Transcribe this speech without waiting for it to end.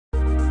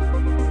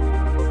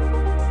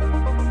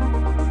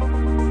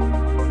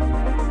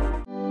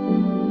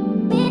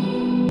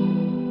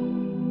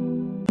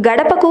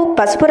గడపకు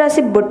పసుపు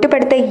రాసి బొట్టు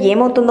పెడితే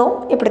ఏమవుతుందో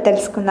ఇప్పుడు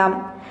తెలుసుకుందాం.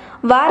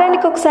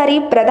 వారానికి ఒకసారి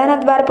ప్రధాన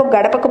ద్వారపు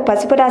గడపకు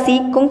పసుపు రాసి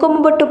కుంకుమ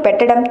బొట్టు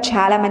పెట్టడం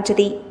చాలా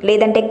మంచిది.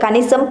 లేదంటే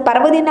కనీసం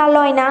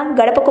పర్వదినాల్లో అయినా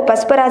గడపకు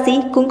పసుపు రాసి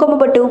కుంకుమ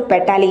బొట్టు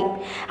పెట్టాలి.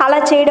 అలా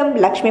చేయడం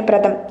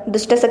లక్ష్మీప్రదం,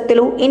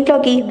 దుష్టశక్తులు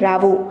ఇంట్లోకి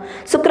రావు.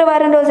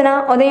 శుక్రవారం రోజున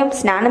ఉదయం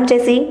స్నానం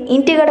చేసి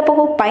ఇంటి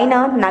గడపకు పైన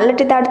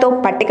నల్లటి తాడుతో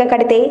పట్టిక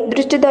కడితే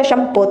దృష్టి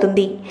దోషం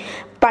పోతుంది.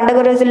 పండుగ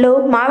రోజుల్లో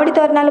మామిడి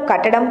తోరణాలు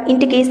కట్టడం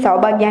ఇంటికి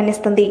సౌభాగ్యాన్ని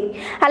ఇస్తుంది.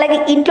 అలాగే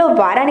ఇంట్లో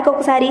వారానికి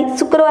ఒకసారి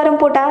శుక్రవారం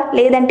పూట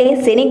లేదంటే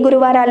శని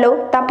గురువారాల్లో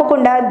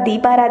తప్పకుండా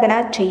దీపారాధన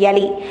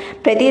చెయ్యాలి.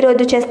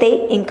 ప్రతిరోజు చేస్తే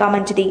ఇంకా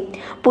మంచిది.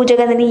 పూజ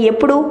గదిని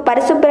ఎప్పుడూ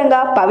పరిశుభ్రంగా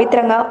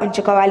పవిత్రంగా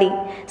ఉంచుకోవాలి.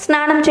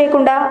 స్నానం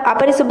చేయకుండా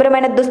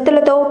అపరిశుభ్రమైన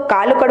దుస్తులతో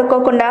కాలు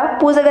కడుక్కోకుండా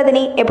పూజ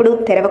గదిని ఎప్పుడూ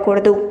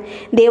తెరవకూడదు.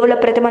 దేవుళ్ళ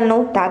ప్రతిమలను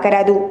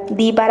తాకరాదు.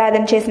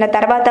 దీపారాధన చేసిన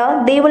తర్వాత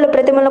దేవుళ్ళ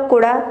ప్రతిమలకు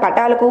కూడా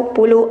పటాలకు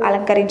పూలు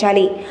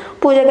అలంకరించాలి.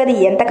 పూజ గది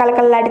ఎంత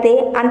కలకల్లాడితే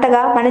అంతగా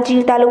మన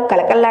జీవితాలు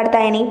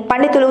కలకల్లాడతాయని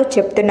పండితులు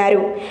చెప్తున్నారు.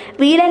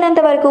 వీలైనంత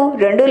వరకు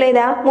 2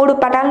 లేదా 3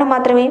 పటాలను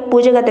మాత్రమే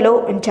పూజ గదిలో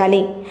ఉంచాలి.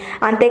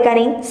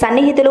 అంతేకాని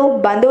సన్నిహితులు,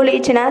 బంధువులు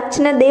ఇచ్చిన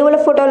చిన్న దేవుల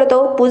ఫోటోలతో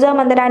పూజా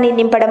మందిరాన్ని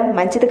నింపడం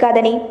మంచిది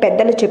కాదని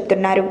పెద్దలు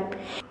చెప్తున్నారు.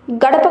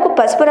 గడపకు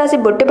పసుపు రాసి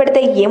బొట్టు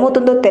పెడితే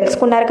ఏమవుతుందో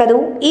తెలుసుకున్నారు కదూ.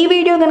 ఈ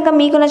వీడియో కనుక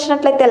మీకు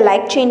నచ్చినట్లయితే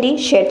లైక్ చేయండి,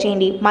 షేర్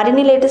చేయండి.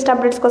 మరిన్ని లేటెస్ట్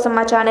అప్డేట్స్ కోసం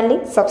మా ఛానల్ని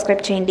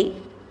సబ్స్క్రైబ్ చేయండి.